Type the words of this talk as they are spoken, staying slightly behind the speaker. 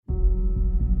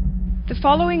The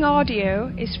following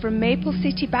audio is from Maple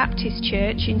City Baptist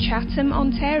Church in Chatham,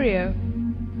 Ontario.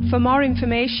 For more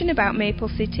information about Maple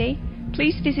City,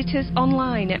 please visit us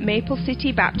online at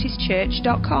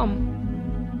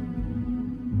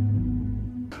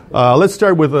maplecitybaptistchurch.com. Let's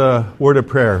start with a word of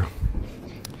prayer.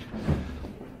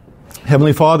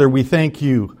 Heavenly Father, we thank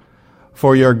you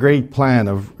for your great plan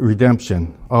of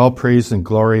redemption. All praise and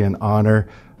glory and honor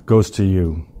goes to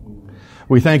you.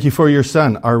 We thank you for your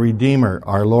Son, our Redeemer,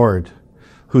 our Lord,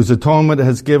 whose atonement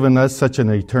has given us such an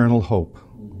eternal hope.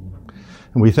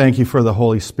 And we thank you for the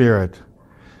Holy Spirit,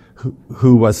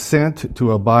 who was sent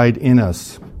to abide in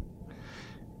us,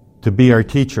 to be our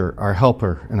teacher, our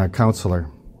helper, and our counselor.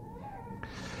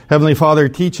 Heavenly Father,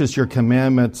 teach us your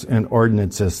commandments and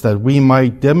ordinances, that we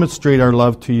might demonstrate our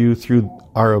love to you through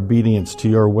our obedience to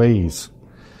your ways.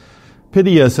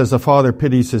 Pity us as a father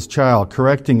pities his child,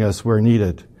 correcting us where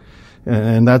needed.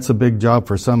 And that's a big job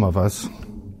for some of us.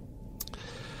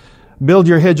 Build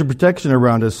your hedge of protection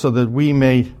around us so that we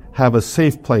may have a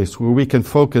safe place where we can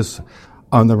focus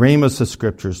on the rhemas of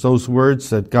Scriptures, those words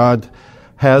that God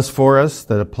has for us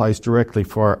that applies directly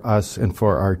for us and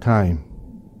for our time.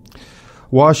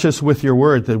 Wash us with your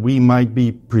word that we might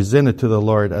be presented to the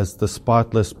Lord as the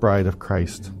spotless bride of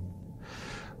Christ.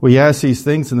 We ask these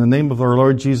things in the name of our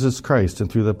Lord Jesus Christ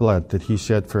and through the blood that he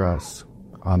shed for us.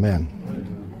 Amen.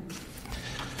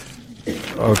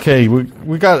 Okay,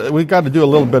 we got to do a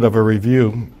little bit of a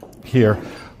review here.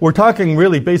 We're talking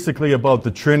really basically about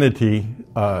the Trinity.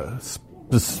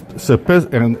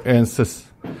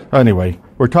 Anyway,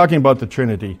 we're talking about the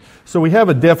Trinity. So we have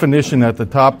a definition at the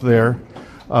top there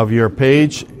of your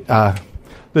page.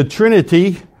 The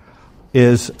Trinity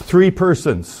is three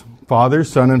persons: Father,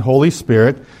 Son, and Holy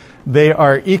Spirit. They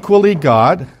are equally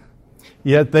God,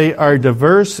 yet they are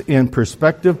diverse in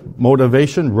perspective,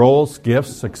 motivation, roles,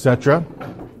 gifts, etc.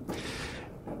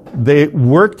 They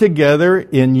work together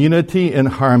in unity and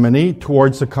harmony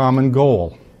towards a common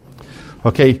goal.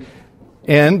 Okay,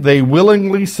 and they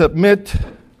willingly submit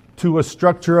to a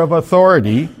structure of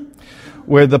authority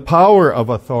where the power of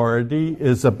authority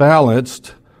is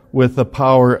balanced with the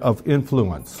power of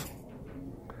influence.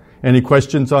 Any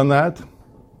questions on that?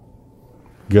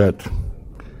 Good.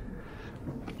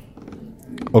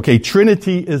 Okay,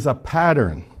 Trinity is a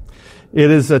pattern. It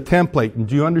is a template. And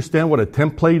do you understand what a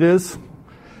template is?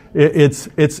 It's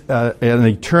an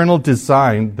eternal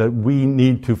design that we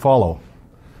need to follow.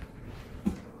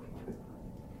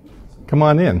 Come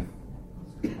on in.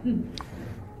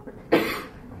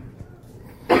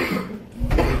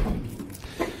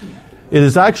 It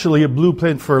is actually a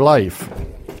blueprint for life.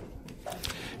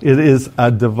 It is a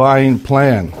divine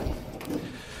plan.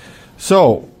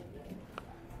 So,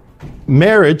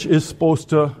 marriage is supposed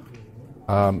to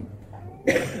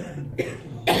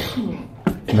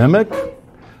mimic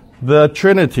the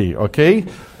Trinity, okay?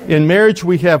 In marriage,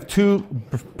 we have two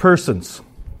persons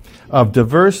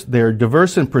they're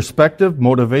diverse in perspective,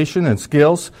 motivation, and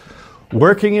skills,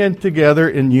 working together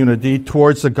in unity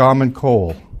towards a common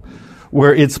goal,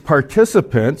 where its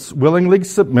participants willingly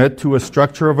submit to a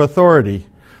structure of authority,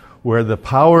 where the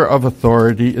power of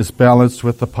authority is balanced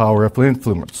with the power of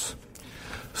influence.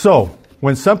 So,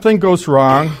 when something goes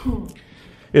wrong,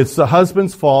 it's the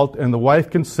husband's fault, and the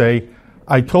wife can say,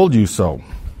 "I told you so."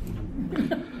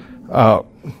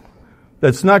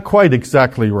 That's not quite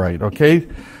exactly right, okay?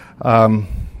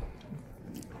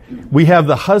 We have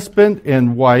the husband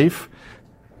and wife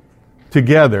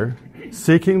together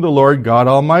seeking the Lord God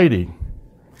Almighty,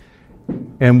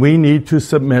 and we need to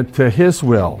submit to his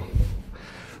will.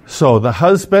 So the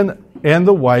husband and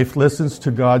the wife listens to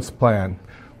God's plan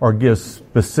or gives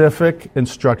specific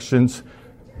instructions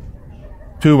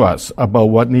to us about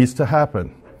what needs to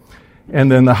happen. And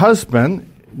then the husband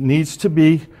needs to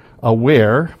be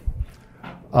aware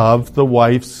of the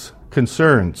wife's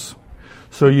concerns.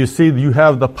 So you see, you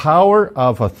have the power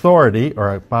of authority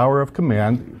or a power of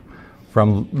command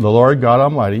from the Lord God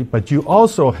Almighty, but you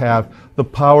also have the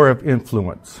power of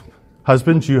influence.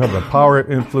 Husbands, you have the power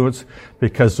of influence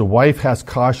because the wife has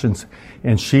cautions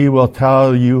and she will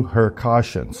tell you her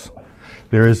cautions.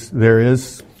 There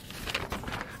is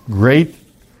great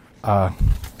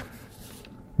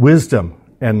wisdom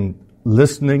in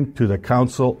listening to the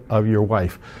counsel of your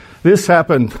wife. This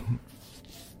happened,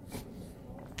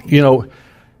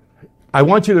 I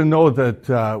want you to know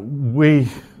that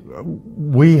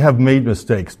we have made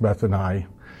mistakes, Beth and I,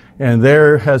 and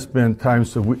there has been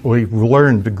times that we've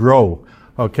learned to grow.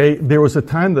 Okay, there was a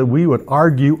time that we would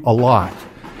argue a lot,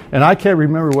 and I can't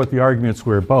remember what the arguments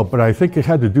were about, but I think it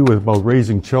had to do with about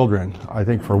raising children. I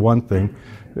think for one thing.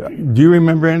 Do you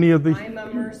remember any of the? I'm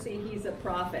a mercy. He's a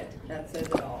prophet. That says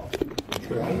it all.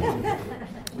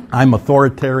 I'm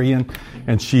authoritarian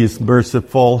and she is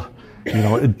merciful.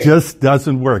 It just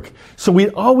doesn't work. So we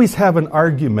always have an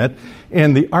argument,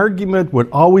 and the argument would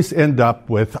always end up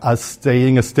with us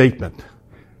saying a statement.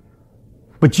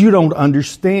 But you don't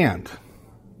understand.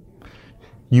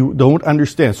 You don't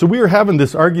understand. So we were having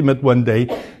this argument one day,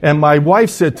 and my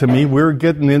wife said to me, we were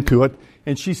getting into it,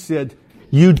 and she said,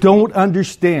 "You don't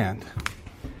understand."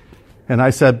 And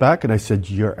I sat back and I said,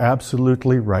 "You're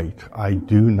absolutely right. I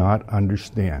do not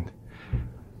understand.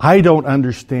 I don't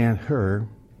understand her,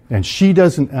 and she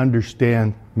doesn't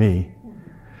understand me."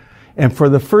 And for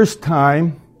the first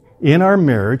time in our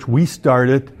marriage, we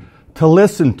started to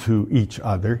listen to each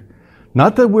other.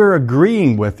 Not that we're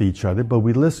agreeing with each other, but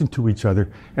we listen to each other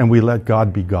and we let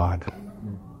God be God.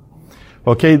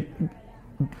 Okay?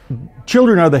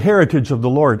 Children are the heritage of the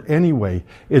Lord anyway.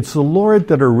 It's the Lord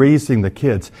that are raising the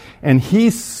kids. And He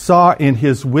saw in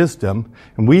His wisdom,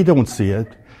 and we don't see it,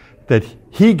 that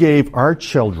He gave our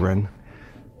children,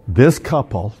 this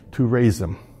couple, to raise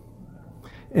them.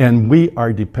 And we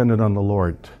are dependent on the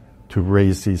Lord to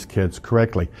raise these kids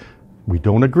correctly. We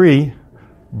don't agree,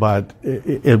 but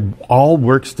it all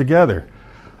works together.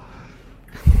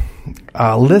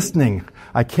 Listening.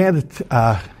 I can't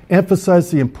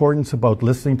emphasize the importance about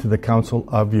listening to the counsel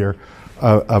of your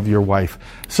wife.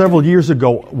 Several years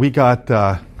ago,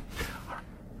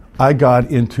 I got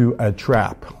into a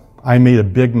trap. I made a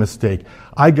big mistake.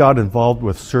 I got involved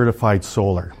with Certified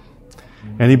Solar.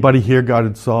 Anybody here got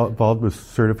involved with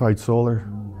Certified Solar?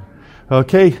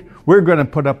 Okay, we're going to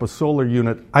put up a solar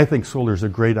unit. I think solar is a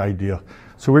great idea,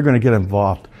 so we're going to get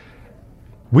involved.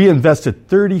 We invested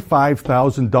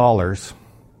 $35,000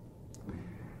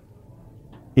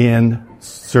 in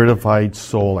Certified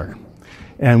Solar.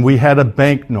 And we had a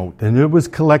bank note, and it was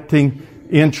collecting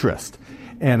interest.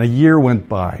 And a year went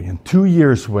by, and 2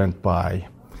 years went by,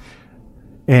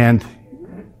 and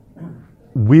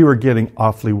we were getting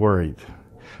awfully worried.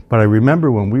 But I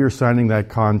remember when we were signing that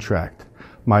contract,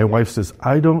 my wife says,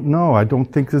 "I don't know. I don't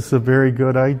think this is a very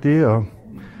good idea.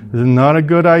 This is not a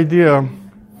good idea."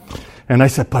 And I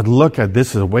said, "But look,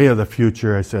 this is a way of the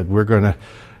future." I said, "We're going to,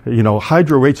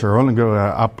 hydro rates are only going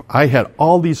up." I had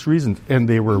all these reasons, and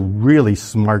they were really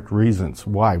smart reasons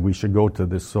why we should go to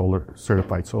this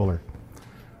Certified Solar.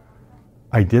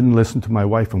 I didn't listen to my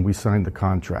wife, and we signed the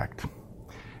contract.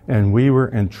 And we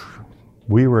were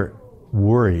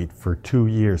worried for 2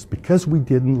 years because we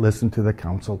didn't listen to the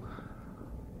counsel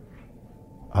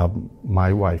of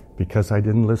my wife, because I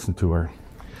didn't listen to her.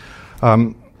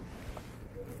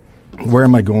 Where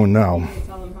am I going now?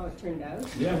 Tell them how it turned out.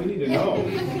 Yeah, we need to know.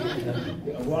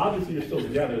 Well, obviously you're still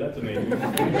together. That's amazing.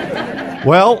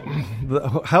 Well,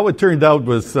 how it turned out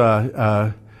was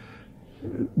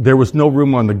there was no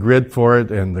room on the grid for it,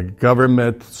 and the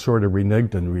government sort of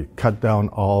reneged, and we cut down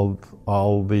all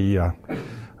the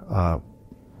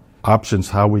options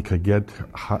how we could get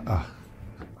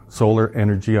solar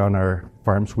energy on our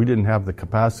farms. We didn't have the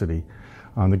capacity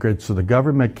on the grid, so the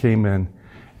government came in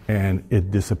and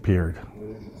it disappeared.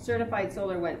 Certified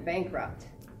Solar went bankrupt.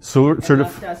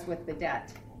 Left us with the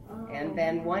debt. And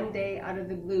then one day, out of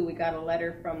the blue, we got a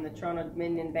letter from the Toronto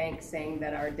Dominion Bank saying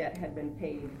that our debt had been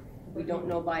paid. We don't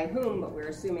know by whom, but we're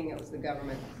assuming it was the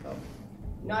government. So,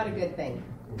 not a good thing.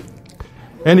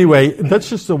 Anyway, that's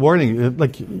just a warning.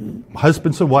 Like,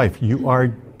 husbands and wife, you are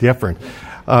different.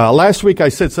 Last week I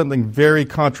said something very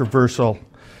controversial.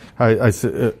 I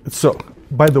said, so,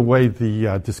 by the way,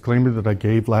 the disclaimer that I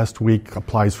gave last week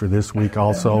applies for this week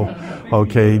also.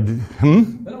 Okay.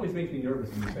 That always makes me nervous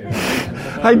when you say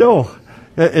that. I know.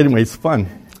 Anyway, it's fun.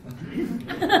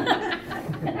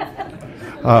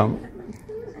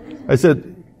 I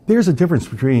said, there's a difference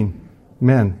between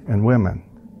men and women.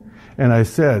 And I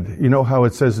said, you know how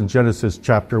it says in Genesis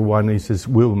chapter 1, he says,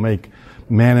 we'll make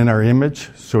man in our image.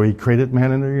 So he created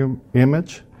man in our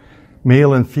image.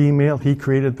 Male and female, he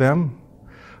created them.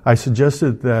 I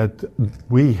suggested that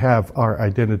we have our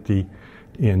identity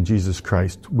in Jesus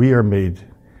Christ. We are made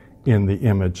in the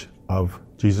image of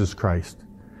Jesus Christ.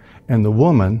 And the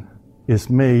woman is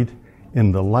made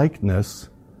in the likeness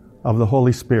of the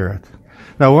Holy Spirit.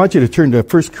 Now I want you to turn to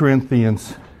 1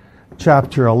 Corinthians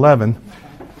chapter 11.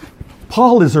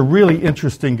 Paul is a really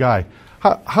interesting guy.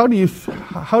 How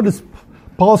does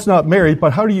Paul's not married,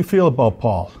 but how do you feel about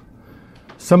Paul?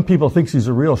 Some people think he's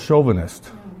a real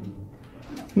chauvinist.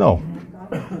 No.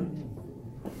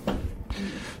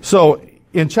 So,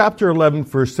 in chapter 11,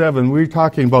 verse 7, we're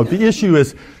talking about the issue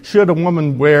is, should a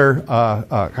woman wear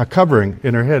a covering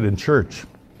in her head in church?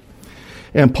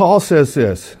 And Paul says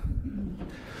this,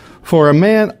 "For a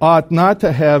man ought not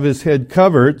to have his head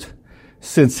covered,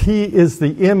 since he is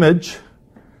the image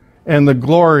and the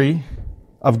glory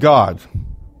of God.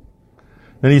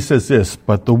 Then he says this,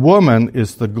 but the woman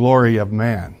is the glory of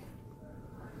man.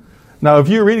 Now, if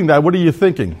you're reading that, what are you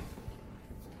thinking?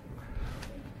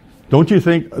 Don't you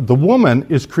think the woman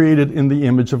is created in the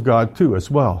image of God too, as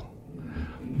well?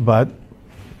 But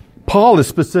Paul is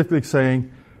specifically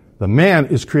saying the man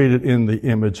is created in the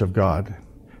image of God,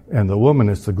 and the woman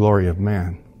is the glory of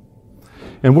man.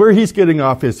 And where he's getting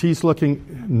off is he's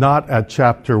looking not at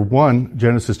chapter 1,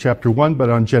 Genesis chapter 1, but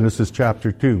on Genesis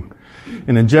chapter 2.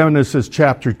 And in Genesis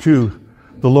chapter 2,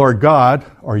 the Lord God,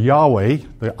 or Yahweh,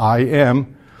 the I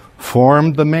Am,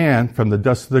 formed the man from the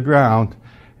dust of the ground,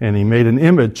 and he made an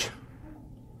image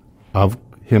of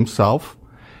himself,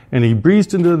 and he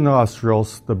breathed into the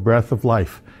nostrils the breath of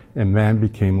life, and man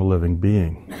became a living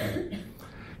being.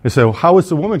 And so how was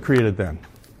the woman created then?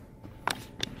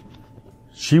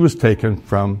 She was taken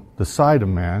from the side of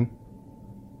man,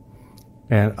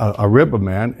 and a rib of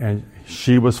man, and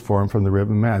she was formed from the rib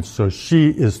of man. So she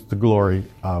is the glory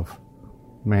of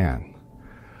man.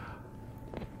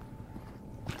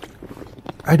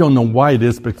 I don't know why it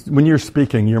is, but when you're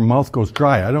speaking, your mouth goes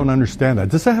dry. I don't understand that.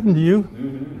 Does that happen to you?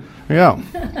 Mm-hmm.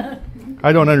 Yeah.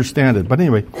 I don't understand it. But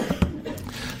anyway,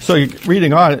 so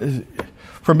reading on,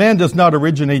 for man does not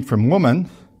originate from woman,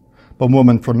 but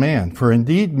woman from man. For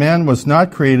indeed, man was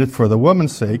not created for the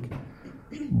woman's sake,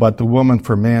 but the woman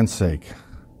for man's sake.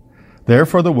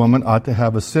 Therefore, the woman ought to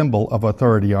have a symbol of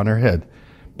authority on her head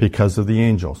because of the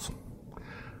angels.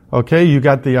 Okay, you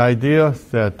got the idea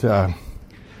that...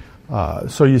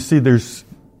 So you see, there's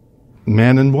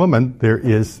man and woman.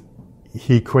 There's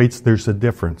a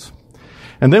difference.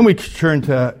 And then we turn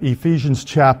to Ephesians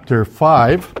chapter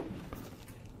 5.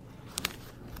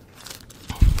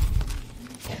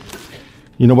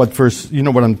 You know what verse? You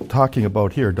know what I'm talking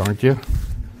about here, don't you?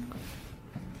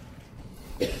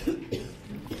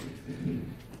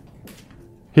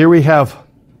 Here we have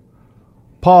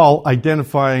Paul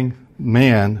identifying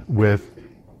man with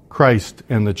Christ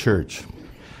and the church.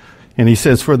 And he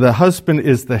says, for the husband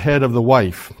is the head of the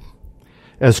wife,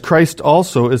 as Christ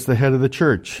also is the head of the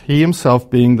church, he himself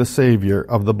being the Savior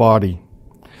of the body.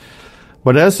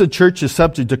 But as the church is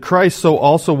subject to Christ, so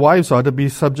also wives ought to be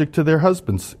subject to their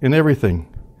husbands in everything.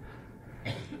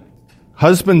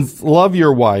 Husbands, love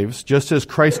your wives, just as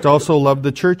Christ also loved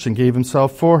the church and gave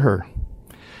himself for her,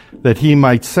 that he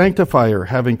might sanctify her,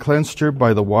 having cleansed her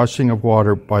by the washing of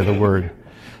water by the word,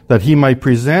 that he might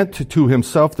present to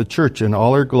himself the church in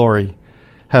all her glory,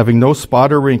 having no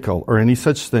spot or wrinkle or any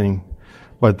such thing,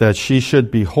 but that she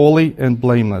should be holy and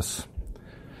blameless.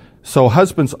 So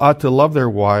husbands ought to love their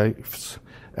wives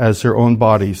as their own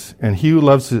bodies, and he who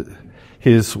loves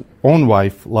his own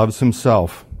wife loves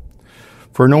himself.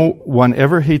 For no one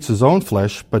ever hates his own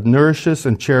flesh, but nourishes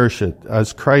and cherishes it,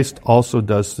 as Christ also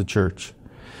does the church,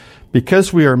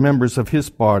 because we are members of his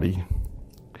body.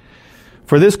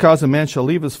 For this cause a man shall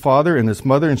leave his father and his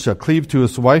mother, and shall cleave to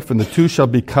his wife, and the two shall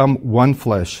become one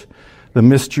flesh. The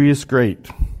mystery is great,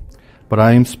 but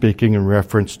I am speaking in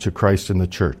reference to Christ and the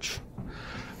church.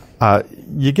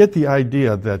 You get the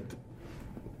idea that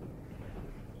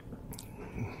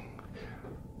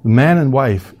man and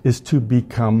wife is to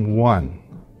become one,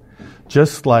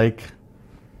 just like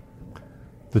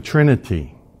the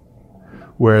Trinity,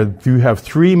 where you have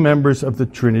three members of the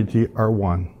Trinity are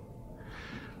one.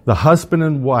 The husband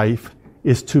and wife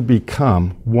is to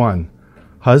become one.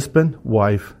 Husband,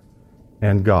 wife,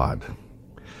 and God.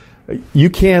 You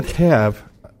can't have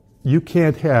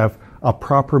a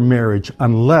proper marriage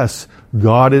unless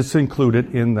God is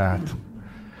included in that.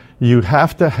 You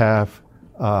have to have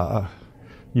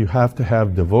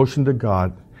devotion to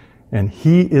God, and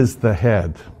he is the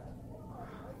head.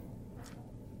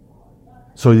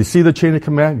 So you see the chain of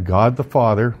command: God the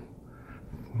Father,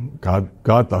 God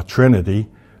the Trinity,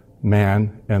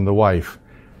 man and the wife.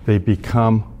 They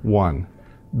become one.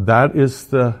 That is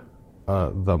the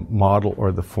model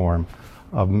or the form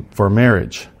for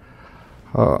marriage.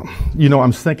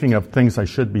 I'm thinking of things I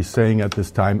should be saying at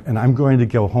this time, and I'm going to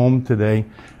go home today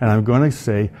and I'm going to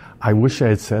say, I wish I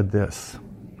had said this.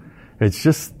 It's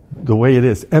just the way it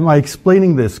is. Am I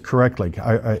explaining this correctly?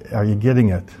 Are you getting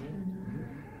it?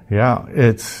 Yeah,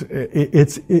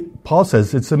 Paul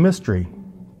says it's a mystery.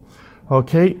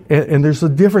 Okay, and there's a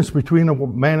difference between a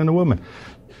man and a woman.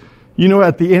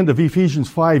 At the end of Ephesians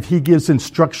 5, he gives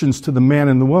instructions to the man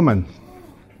and the woman.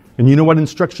 And you know what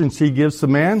instructions he gives the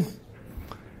man?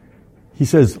 He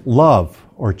says, love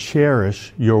or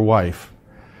cherish your wife.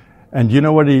 And you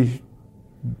know what he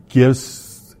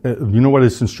gives, you know what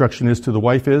his instruction is to the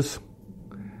wife is?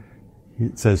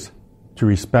 It says to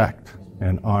respect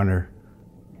and honor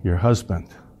your husband.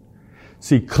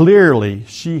 See, clearly,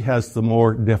 she has the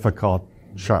more difficult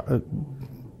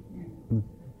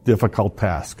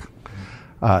task.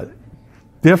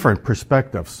 Different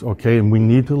perspectives, okay? And we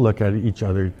need to look at each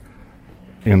other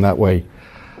in that way.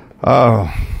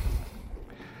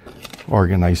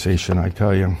 Organization, I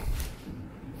tell you.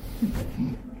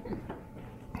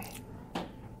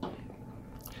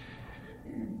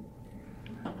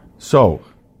 So,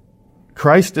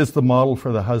 Christ is the model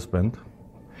for the husband,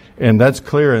 and that's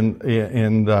clear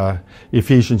in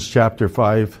Ephesians chapter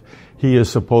 5. He is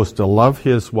supposed to love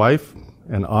his wife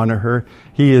and honor her.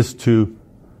 He is to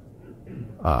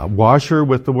wash her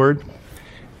with the word.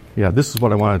 Yeah, this is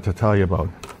what I wanted to tell you about.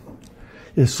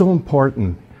 It's so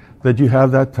important that you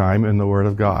have that time in the Word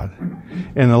of God.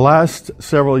 In the last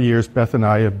several years, Beth and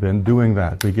I have been doing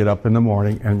that. We get up in the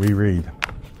morning and we read.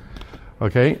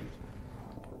 Okay?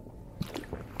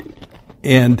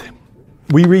 And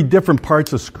we read different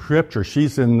parts of Scripture.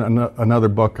 She's in another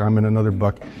book, I'm in another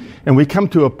book. And we come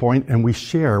to a point and we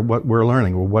share what we're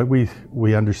learning, or what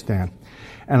we understand.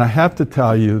 And I have to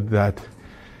tell you that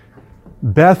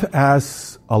Beth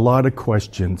asks a lot of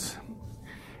questions,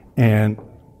 and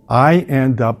I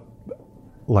end up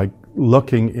like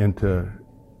looking into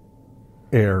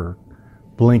air,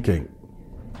 blinking.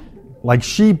 Like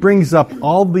she brings up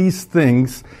all these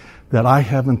things that I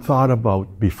haven't thought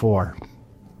about before.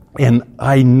 And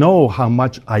I know how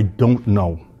much I don't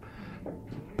know.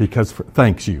 Because,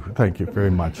 thank you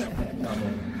very much.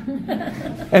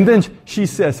 And then she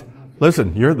says,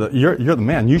 listen, you're the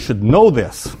man, you should know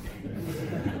this.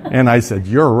 And I said,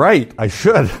 you're right, I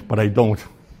should, but I don't.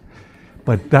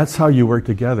 But that's how you work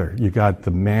together. You got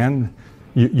the man,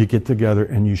 you get together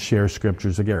and you share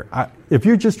scriptures together. If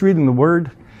you're just reading the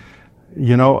Word,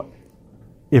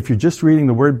 if you're just reading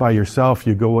the Word by yourself,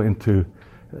 you go into,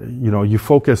 you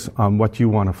focus on what you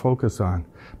want to focus on.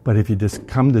 But if you just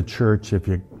come to church, if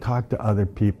you talk to other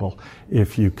people,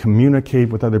 if you communicate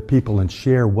with other people and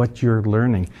share what you're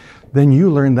learning, then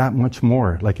you learn that much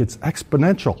more. Like it's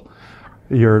exponential,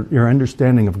 your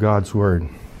understanding of God's Word.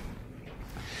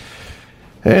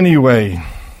 Anyway,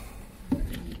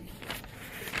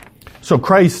 so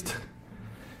Christ,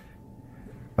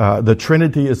 the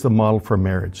Trinity is the model for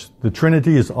marriage. The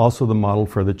Trinity is also the model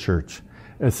for the church.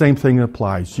 The same thing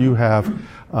applies. You have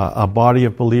a body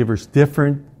of believers,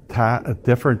 different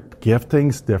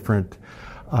giftings, different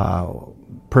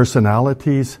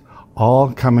personalities,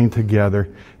 all coming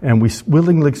together, and we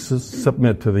willingly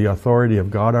submit to the authority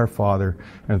of God our Father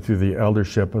and through the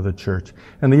eldership of the church.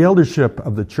 And the eldership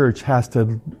of the church has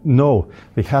to know,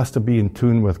 it has to be in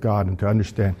tune with God and to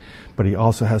understand, but he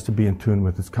also has to be in tune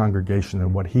with his congregation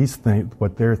and what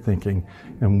what they're thinking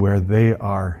and where they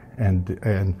are,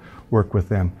 and work with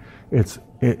them. It's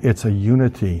a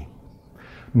unity.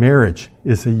 Marriage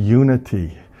is a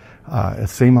unity,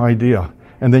 same idea.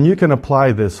 And then you can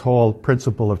apply this whole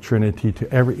principle of Trinity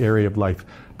to every area of life.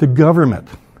 To government.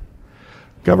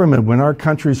 Government, when our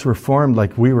countries were formed,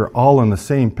 like we were all on the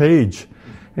same page.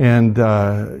 And,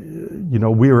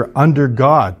 we were under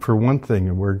God, for one thing.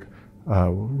 And we're,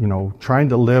 trying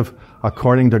to live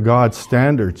according to God's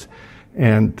standards.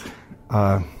 And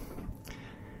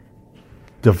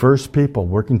diverse people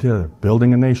working together,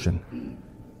 building a nation.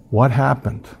 What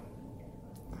happened?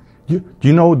 Do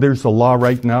you know there's a law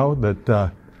right now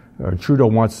that Trudeau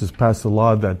wants to pass a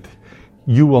law that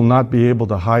you will not be able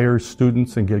to hire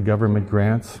students and get government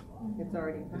grants?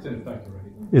 It's in effect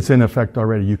already. It's in effect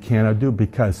already. You cannot do it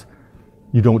because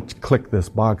you don't click this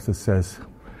box that says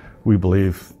we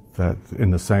believe that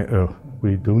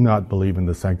we do not believe in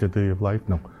the sanctity of life.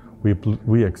 No,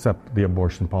 we accept the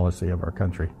abortion policy of our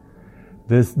country.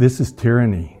 This is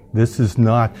tyranny. This is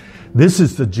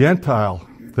the Gentile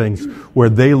things where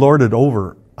they lord it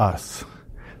over us.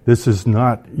 This is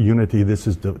not unity. This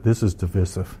is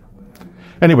divisive.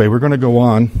 Anyway, we're going to go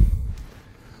on.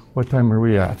 What time are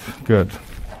we at? Good.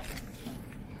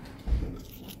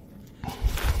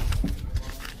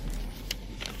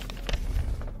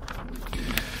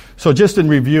 So just in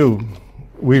review,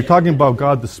 we were talking about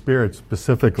God the Spirit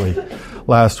specifically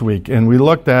last week, and we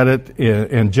looked at it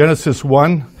in Genesis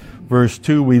 1, verse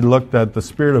 2. We looked at the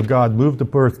Spirit of God moved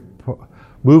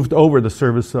over the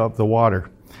surface of the water.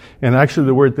 And actually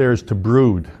the word there is to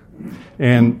brood.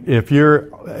 And if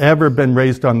you're ever been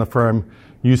raised on the farm,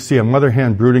 you see a mother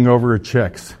hen brooding over her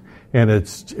chicks. And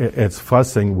it's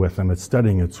fussing with them, it's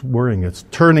studying, it's worrying, it's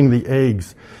turning the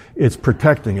eggs, it's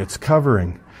protecting, it's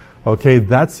covering. Okay,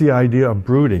 that's the idea of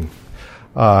brooding.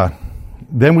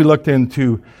 Then we looked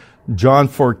into John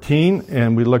 14,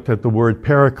 and we looked at the word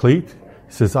paraclete.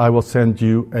 It says, I will send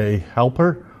you a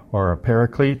helper, or a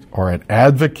paraclete, or an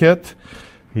advocate.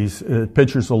 He's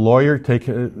pictures a lawyer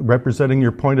representing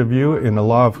your point of view in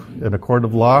a court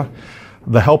of law.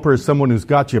 The helper is someone who's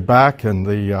got your back, and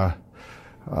the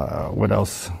what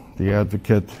else? The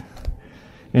advocate,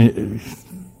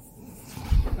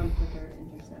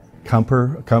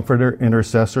 comforter,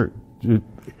 intercessor.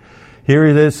 Here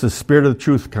it is. The Spirit of the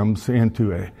truth comes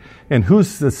into it. And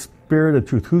who's the Spirit of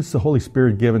truth? Who's the Holy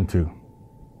Spirit given to?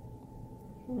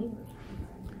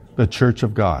 The Church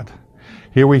of God.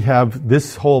 Here we have,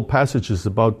 this whole passage is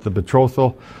about the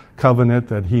betrothal covenant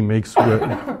that he makes with,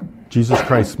 Jesus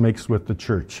Christ makes with the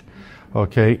church.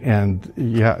 Okay, and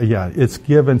it's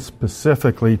given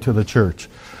specifically to the church.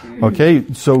 Okay,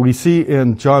 so we see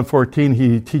in John 14,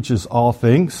 he teaches all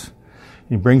things.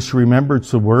 He brings to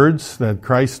remembrance the words that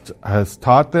Christ has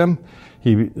taught them.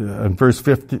 He,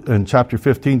 in chapter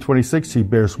 15, 26, he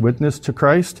bears witness to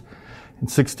Christ. In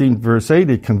 16, verse 8,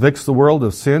 he convicts the world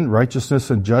of sin, righteousness,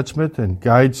 and judgment, and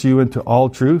guides you into all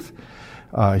truth.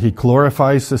 He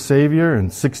glorifies the Savior. In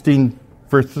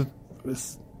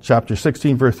chapter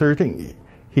 16, verse 13,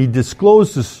 he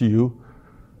discloses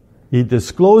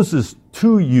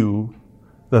to you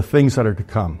the things that are to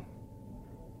come.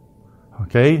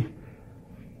 Okay?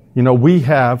 You know, we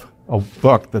have a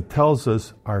book that tells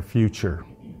us our future.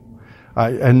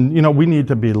 And, you know, we need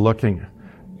to be looking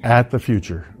at the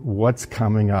future. What's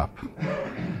coming up?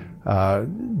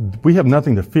 We have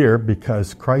nothing to fear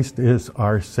because Christ is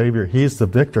our Savior. He's the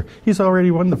victor. He's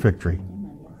already won the victory.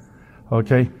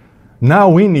 Okay? Now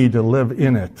we need to live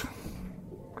in it.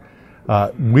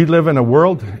 We live in a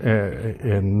world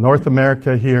in North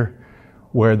America here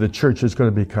where the church is going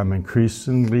to become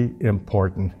increasingly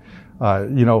important.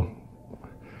 You know,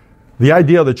 the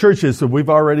idea of the church is that we've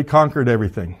already conquered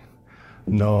everything.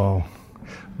 No,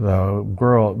 the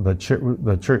world,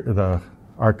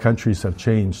 our countries have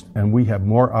changed, and we have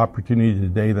more opportunity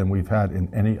today than we've had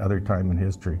in any other time in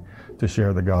history to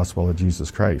share the gospel of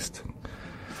Jesus Christ.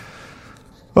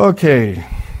 Okay,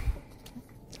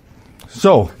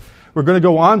 so we're going to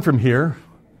go on from here.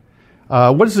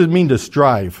 What does it mean to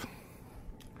strive?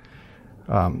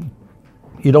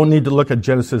 You don't need to look at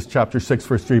Genesis chapter 6,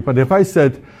 verse 3, but if I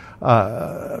said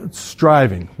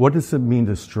striving, what does it mean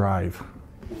to strive?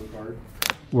 Work hard.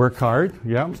 Work hard,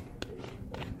 yeah.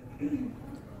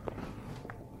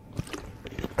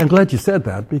 I'm glad you said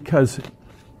that because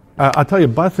I'll tell you,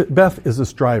 Beth is a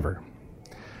striver.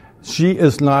 She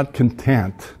is not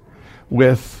content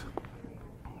with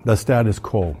the status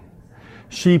quo.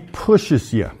 She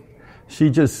pushes you.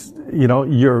 She just, you know,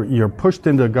 you're pushed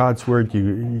into God's word.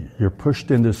 You're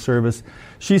pushed into service.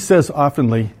 She says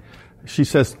oftenly,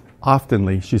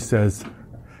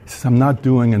 I'm not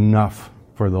doing enough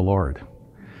for the Lord.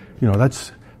 You know,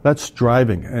 that's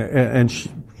striving. And she,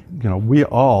 you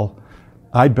know,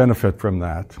 I benefit from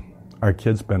that. Our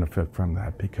kids benefit from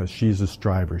that because she's a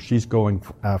striver. She's going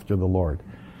after the Lord.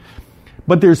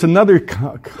 But there's another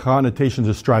connotation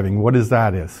to striving. What is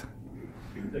that? Like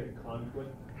a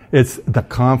conflict? It's the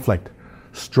conflict,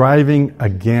 striving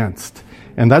against.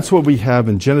 And that's what we have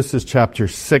in Genesis chapter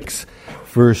 6,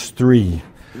 verse 3.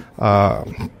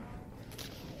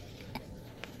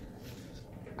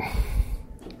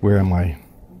 Where am I?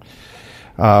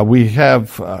 We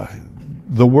have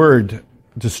the word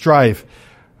to strive.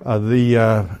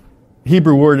 The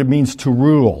Hebrew word, it means to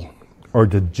rule or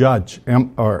to judge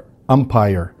or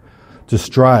umpire, to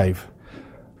strive,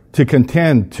 to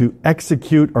contend, to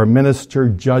execute or minister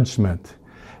judgment.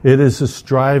 It is a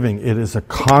striving. It is a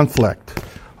conflict.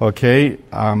 Okay?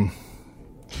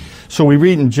 So we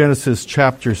read in Genesis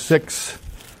chapter 6,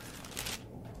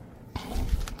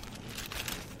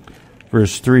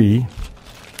 verse 3.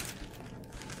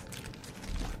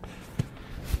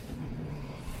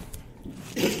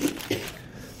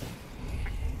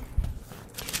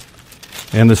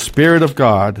 And the Spirit of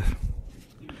God,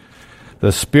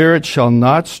 the Spirit shall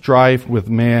not strive with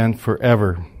man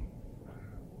forever.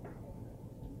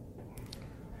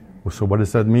 So what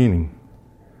does that mean?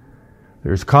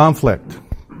 There's conflict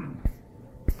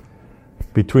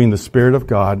between the Spirit of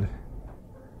God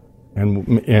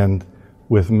and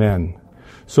with men.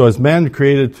 So as man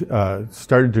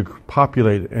started to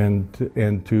populate and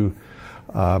to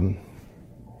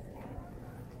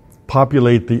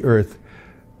populate the earth,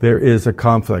 there is a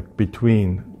conflict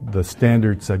between the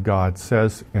standards that God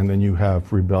says, and then you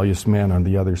have rebellious man on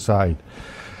the other side.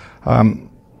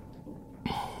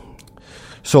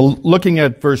 So looking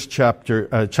at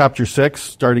chapter 6,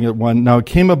 starting at 1, now it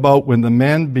came about when the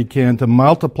men began to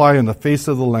multiply on the face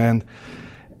of the land,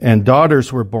 and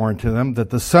daughters were born to them, that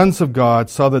the sons of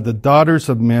God saw that the daughters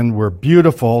of men were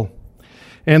beautiful,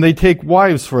 and they take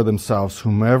wives for themselves,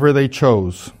 whomever they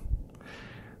chose.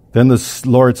 Then the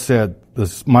Lord said,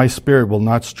 my spirit will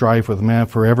not strive with man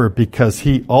forever, because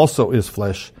he also is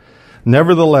flesh.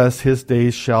 Nevertheless, his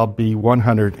days shall be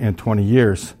 120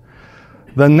 years.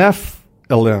 The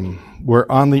Nephilim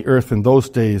were on the earth in those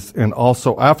days, and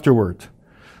also afterward,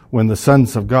 when the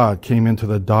sons of God came into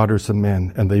the daughters of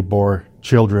men, and they bore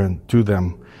children to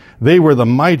them. They were the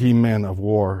mighty men of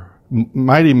war,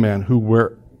 mighty men who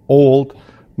were old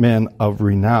men of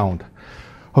renown.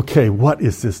 Okay, what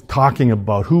is this talking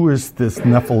about? Who is this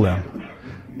Nephilim?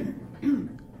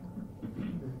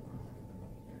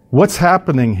 What's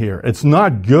happening here? It's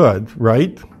not good,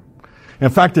 right? In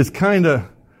fact, it's kind of...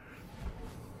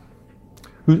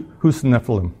 Who's the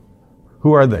Nephilim?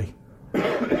 Who are they?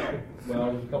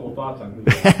 Well, there's a couple thoughts on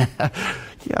this.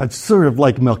 Yeah, it's sort of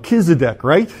like Melchizedek,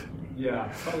 right? Yeah,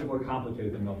 it's probably more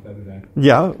complicated than Melchizedek.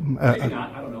 Yeah. Maybe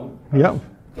not, I don't know. Yeah.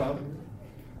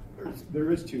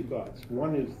 There is two thoughts.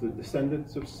 One is the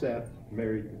descendants of Seth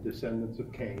married the descendants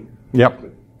of Cain. Yep.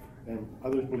 And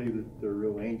others believe that they're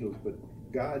real angels, but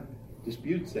God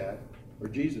disputes that, or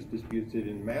Jesus disputes it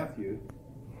in Matthew,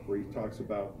 where he talks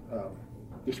about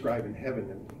describing heaven,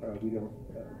 and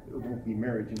there won't be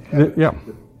marriage in heaven. Yeah.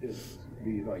 It'll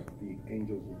be like the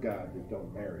angels of God that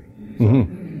don't marry.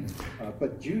 Mm-hmm.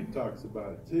 But Jude talks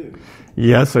about it too.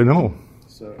 Yes, I know.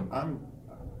 So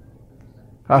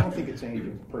I don't think it's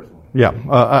angels personally. Yeah,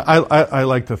 I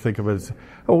like to think of it as,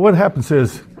 what happens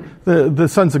is the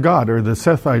sons of God, or the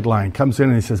Sethite line, comes in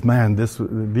and he says, man,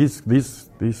 these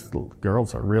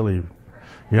girls are really,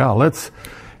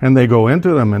 and they go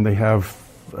into them and they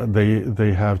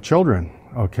have children,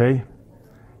 okay?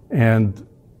 And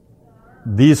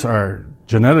these are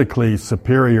genetically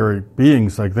superior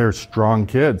beings, like they're strong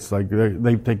kids, like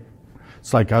they take,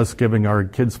 it's like us giving our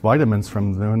kids vitamins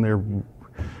from when they're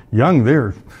young.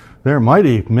 They're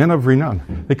mighty men of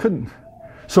renown. They couldn't.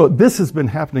 So this has been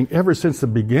happening ever since the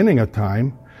beginning of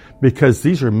time, because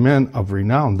these are men of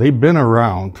renown. They've been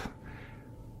around.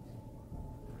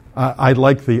 I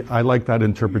like that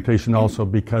interpretation also,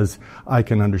 because I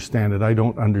can understand it. I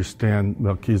don't understand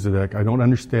Melchizedek. I don't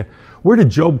understand, where did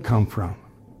Job come from?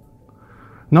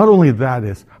 Not only that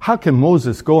is, how can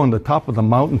Moses go on the top of the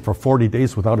mountain for 40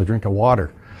 days without a drink of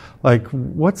water? Like,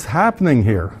 what's happening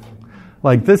here?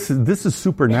 Like, this is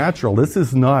supernatural. This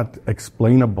is not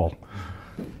explainable.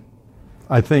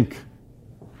 I think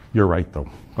you're right, though.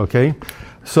 Okay?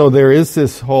 So there is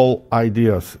this whole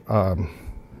idea.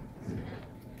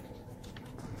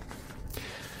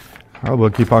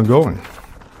 We'll keep on going.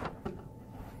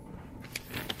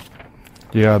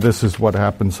 Yeah, this is what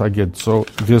happens. I get so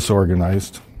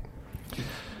disorganized.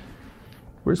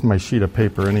 Where's my sheet of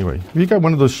paper anyway? Have you got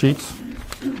one of those sheets?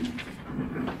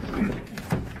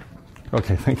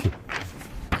 Okay, thank you.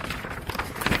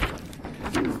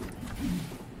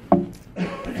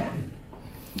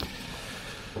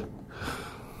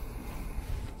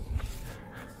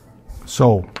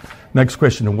 So, next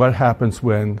question, what happens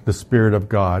when the Spirit of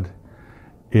God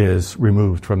is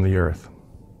removed from the earth?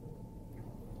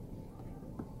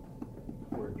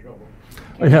 We're in trouble.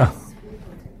 Yeah.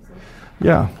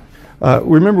 Yeah.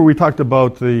 Remember we talked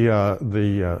about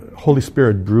the Holy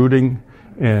Spirit brooding,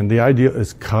 and the idea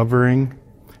is covering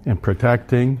and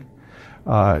protecting.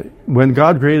 When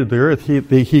God created the earth,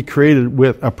 He created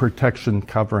with a protection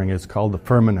covering. It's called the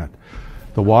firmament.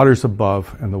 The waters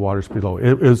above and the waters below.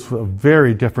 It is a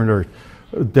very different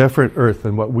earth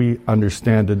than what we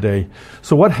understand today.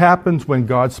 So what happens when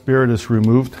God's Spirit is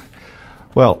removed?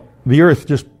 Well, the earth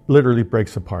just literally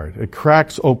breaks apart. It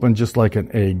cracks open just like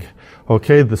an egg.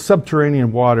 Okay, the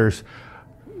subterranean waters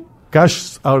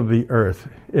gush out of the earth.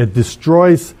 It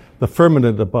destroys the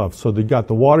firmament above. So you got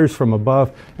the waters from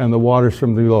above and the waters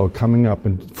from below coming up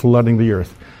and flooding the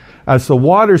earth. As the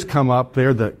waters come up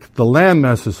there, the land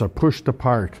masses are pushed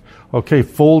apart. Okay,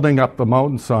 folding up the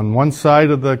mountains on one side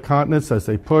of the continents as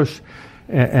they push,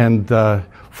 and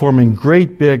forming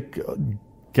great big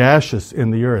gashes in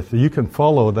the earth. You can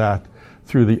follow that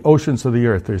through the oceans of the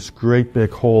earth. There's great big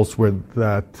holes where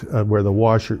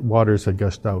the waters had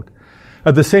gushed out.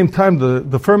 At the same time,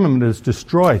 the firmament is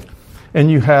destroyed,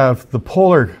 and you have the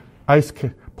polars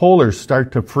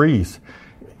start to freeze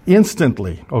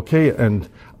instantly. Okay, and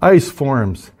ice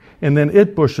forms, and then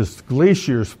it pushes,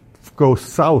 glaciers go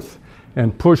south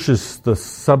and pushes the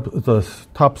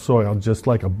topsoil just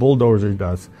like a bulldozer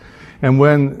does. And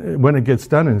when it gets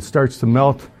done and it starts to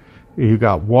melt, you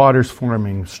got waters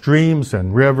forming streams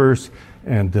and rivers,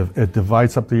 and it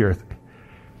divides up the earth.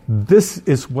 This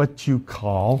is what you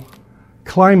call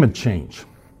climate change.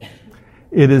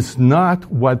 It is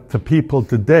not what the people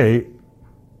today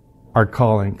are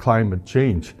calling climate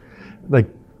change. Like,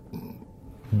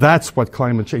 That's what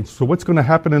climate change. So what's going to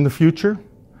happen in the future?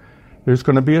 There's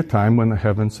going to be a time when the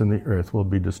heavens and the earth will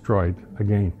be destroyed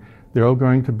again. They're all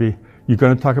going to be, you're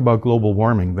going to talk about global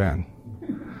warming then.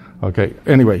 Okay,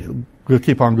 anyway, we'll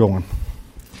keep on going.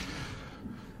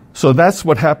 So that's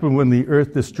what happened when the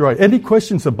earth destroyed. Any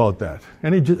questions about that?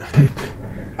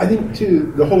 I think,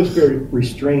 too, the Holy Spirit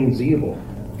restrains evil.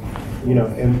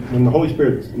 And when the Holy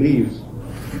Spirit leaves,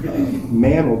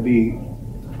 man will be,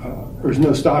 there's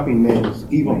no stopping man's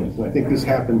evilness. And I think this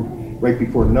happened right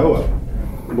before Noah.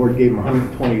 The Lord gave him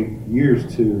 120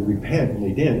 years to repent, and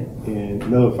they didn't. And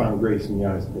Noah found grace in the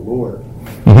eyes of the Lord.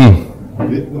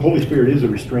 Mm-hmm. The Holy Spirit is a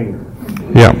restrainer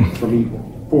from evil,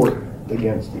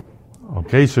 against evil.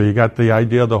 Okay, so you got the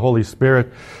idea of the Holy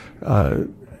Spirit. The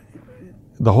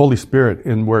Holy Spirit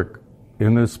in work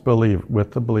in this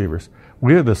with the believers.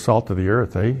 We are the salt of the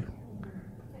earth, eh?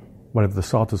 What if the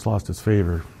salt has lost its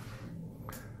favor?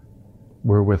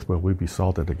 Wherewith will we be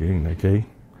salted again, okay?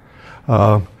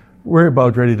 We're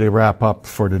about ready to wrap up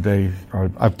for today.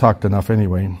 I've talked enough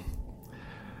anyway.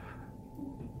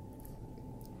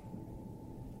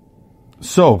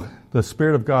 So, the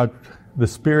Spirit of God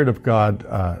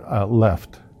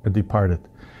left and departed,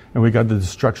 and we got the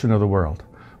destruction of the world.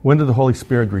 When did the Holy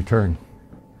Spirit return?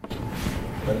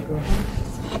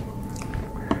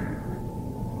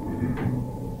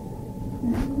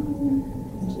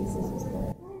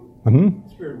 The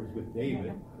Spirit was with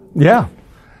David. Yeah.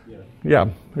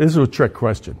 This is a trick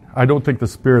question. I don't think the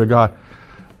Spirit of God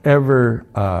ever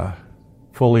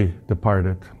fully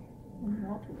departed. When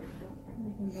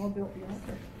Noah built the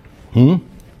altar.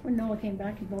 When Noah came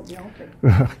back and built the altar.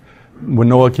 When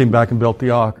Noah came back and built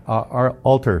the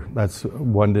altar, that's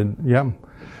one did. Yeah,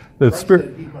 the Christ Spirit.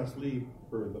 said he must leave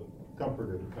for the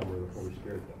Comforter to come with the Holy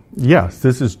Spirit. Yes,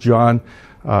 this is John.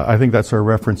 I think that's our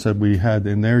reference that we had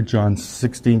in there, John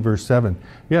 16, verse 7.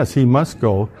 Yes, he must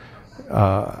go.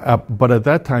 But at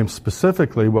that time,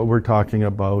 specifically, what we're talking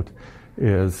about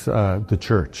is the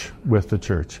church, with the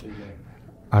church.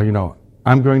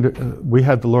 We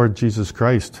had the Lord Jesus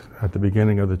Christ at the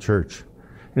beginning of the church.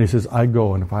 And he says, I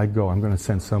go, and if I go, I'm going to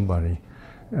send somebody.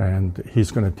 And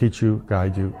he's going to teach you,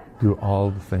 guide you, do all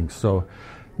the things. So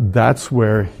that's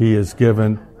where he is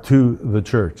given to the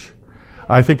church.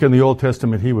 I think in the Old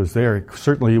Testament he was there.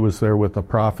 Certainly he was there with the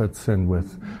prophets and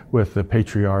with the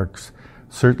patriarchs.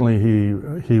 Certainly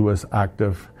he was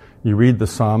active. You read the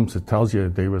Psalms, it tells you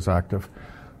that he was active.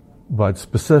 But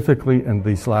specifically in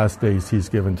these last days, he's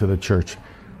given to the church.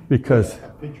 Because a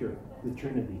picture of the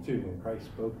Trinity, too, when Christ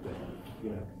spoke that,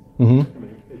 Mm-hmm. I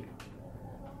mean,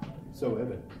 it's so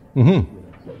evident. Mm-hmm.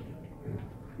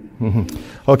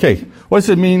 Mm-hmm. Okay, what does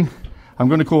it mean? I'm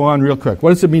going to go on real quick.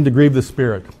 What does it mean to grieve the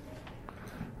Spirit?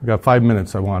 We've got 5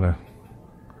 minutes. I want to.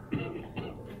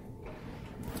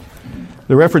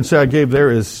 The reference that I gave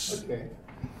there is. Okay,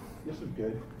 this is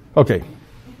good. Okay.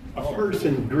 A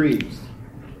person grieves.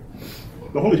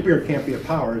 The Holy Spirit can't be a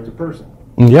power; it's a person.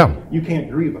 Yeah. You can't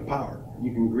grieve a power.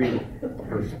 You can grieve a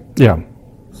person. Yeah.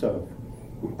 So,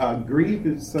 grieve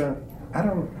is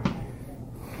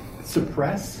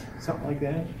suppress, something like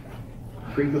that.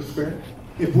 Grieve the Spirit.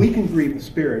 If we can grieve the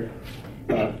Spirit,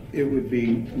 it would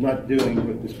be not doing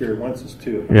what the Spirit wants us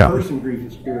to. If a person grieves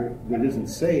the Spirit that isn't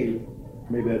saved,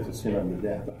 maybe that's a sin unto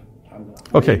death.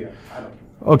 Okay.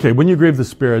 Okay, when you grieve the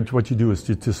Spirit, what you do is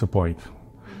to disappoint.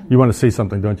 You want to say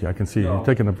something, don't you? I can see you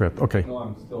taking a breath. Okay. No,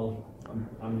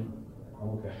 I'm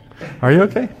okay. Are you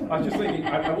okay? I was just thinking,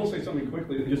 I will say something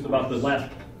quickly just about the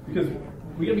last, because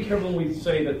we got to be careful when we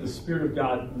say that the Spirit of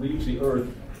God leaves the earth,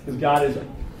 because God is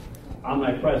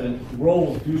omnipresent.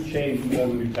 Roles do change from the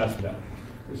Old and New Testament.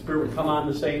 The Spirit would come on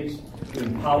the saints, would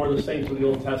empower the saints of the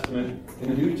Old Testament. In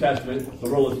the New Testament, the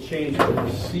role has changed, but we're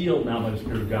sealed now by the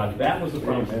Spirit of God. That was the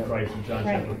promise of Christ in John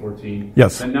chapter 14.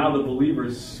 Yes. And now the believer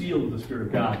is sealed with the Spirit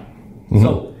of God. Mm-hmm.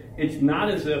 So it's not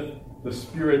as if the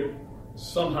Spirit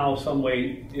somehow, some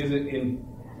way, isn't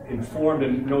informed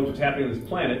and knows what's happening on this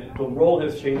planet. The role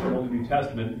has changed from the Old and New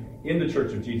Testament in the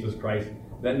Church of Jesus Christ,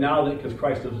 that now that because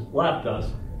Christ has left us,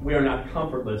 we are not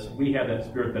comfortless. We have that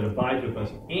Spirit that abides with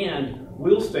us and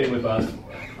will stay with us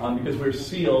because we're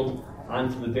sealed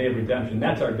onto the day of redemption.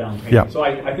 That's our down payment. Yeah. So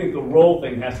I think the role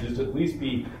thing has to just at least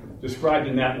be described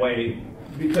in that way,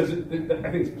 because I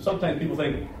think sometimes people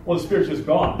think, well, the Spirit's just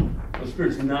gone. The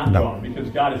Spirit's not gone, because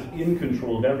God is in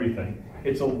control of everything.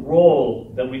 It's a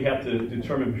role that we have to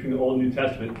determine between the Old and New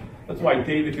Testament. That's why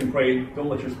David can pray, don't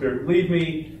let your Spirit leave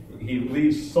me. He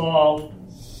leaves Saul.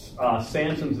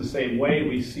 Samson's the same way.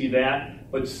 We see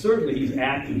that. But certainly he's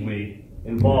actively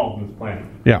involved in this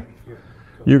plan. Yeah.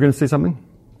 You're going to say something?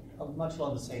 Much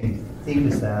along the same theme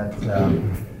as that,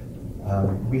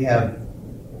 we have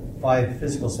 5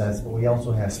 physical senses, but we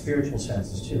also have spiritual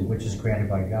senses too, which is granted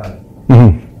by God.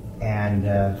 Mm-hmm. And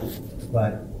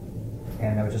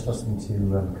I was just listening to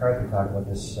MacArthur talk about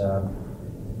this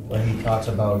when he talks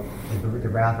about the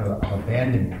wrath of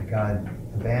abandonment. God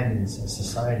abandons a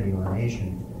society or a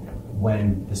nation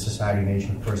when the society or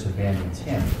nation first abandons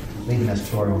him, leaving us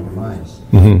to our own demise.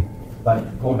 Mm-hmm.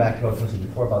 But going back to what I was saying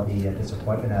before about the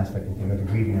disappointment aspect of the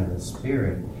grieving of the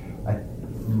spirit,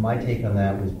 my take on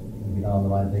that was on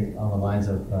the lines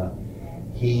of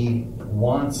he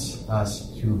wants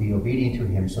us to be obedient to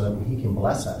him so that he can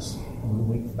bless us.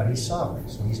 But he's sovereign,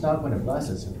 so he's not going to bless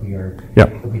us if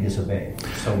we disobey.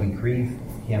 So we grieve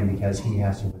him because he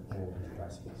has to withhold his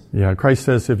blessings. Yeah, Christ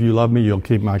says, if you love me, you'll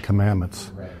keep my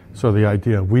commandments. Right. So the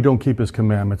idea, we don't keep his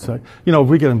commandments. If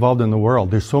we get involved in the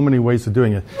world, there's so many ways of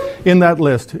doing it. In that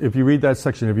list, if you read that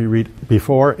section, if you read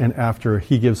before and after,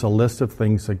 he gives a list of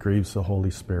things that grieves the Holy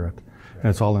Spirit. And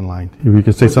it's all in line. If you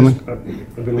could say something?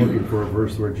 I've been looking for a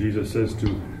verse where Jesus says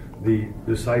to the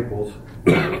disciples,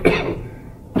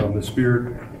 the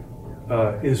Spirit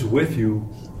is with you,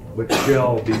 but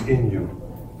shall be in you.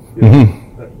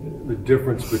 The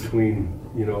difference between,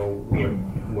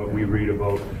 what we read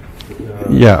about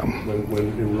when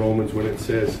in Romans, when it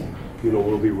says,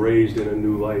 we'll be raised in a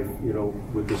new life,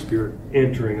 with the Spirit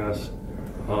entering us.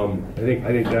 I think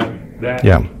that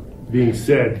being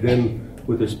said, then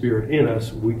with the Spirit in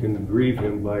us, we can grieve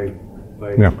him by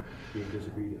being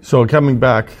disobedient. So coming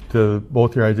back to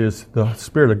both your ideas, the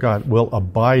Spirit of God will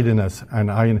abide in us.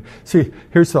 And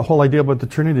here's the whole idea about the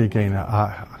Trinity again.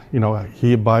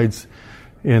 He abides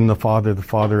in the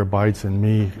Father abides in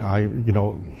me.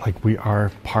 We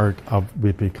are part of,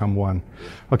 we become one.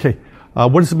 Okay,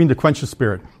 what does it mean to quench the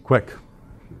Spirit? Quick.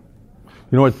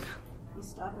 You know what? You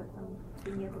stop it from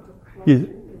being able to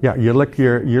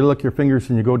flow. You lick your fingers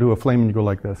and you go to a flame and you go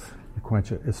like this. You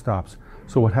quench it. It stops.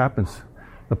 So what happens?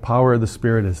 The power of the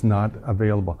Spirit is not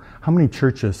available. How many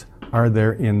churches are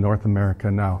there in North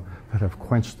America now that have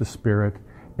quenched the Spirit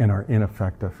and are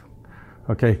ineffective?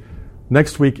 Okay,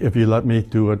 next week, if you let me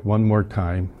do it one more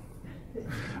time.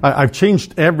 I've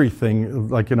changed everything.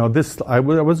 This. I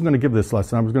wasn't going to give this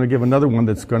lesson. I was going to give another one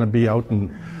that's going to be out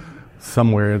in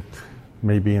somewhere,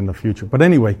 maybe in the future. But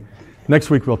anyway, next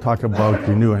week we'll talk about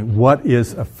renewing. What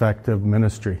is effective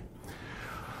ministry?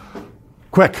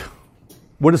 Quick.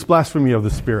 What is blasphemy of the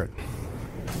Spirit?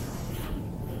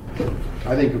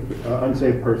 I think an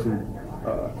unsaved person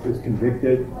is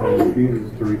convicted and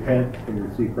refuses to repent and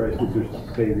receive Christ as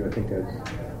their Savior. I think that's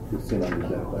the sin unto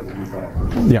death. That would be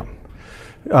blasphemy. Yeah.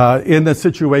 In the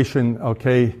situation,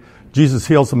 Jesus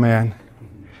heals a man,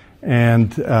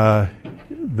 and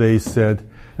they said,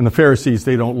 and the Pharisees,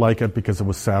 they don't like it because it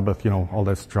was Sabbath, all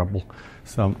that's trouble.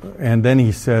 And then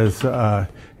he says,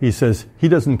 he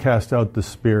doesn't cast out the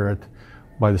spirit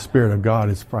by the Spirit of God,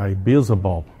 it's by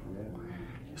Beelzebub.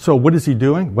 So what is he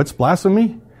doing? What's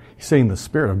blasphemy? He's saying the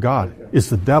Spirit of God is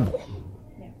the devil.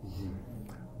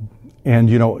 And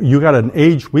you got an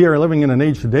age, we are living in an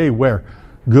age today where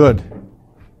good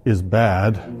is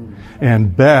bad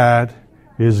and bad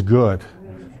is good.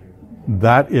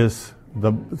 That is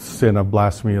the sin of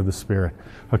blasphemy of the Spirit.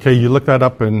 Okay, you look that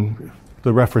up in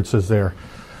the references there.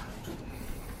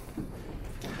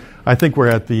 I think we're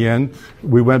at the end.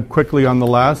 We went quickly on the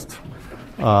last,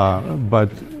 but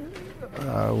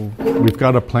we've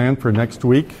got a plan for next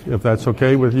week, if that's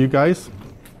okay with you guys.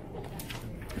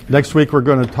 Next week we're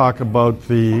going to talk about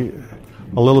a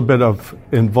little bit of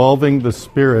involving the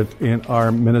Spirit in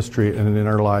our ministry and in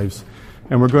our lives.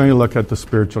 And we're going to look at the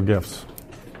spiritual gifts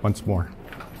once more.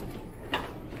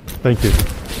 Thank you.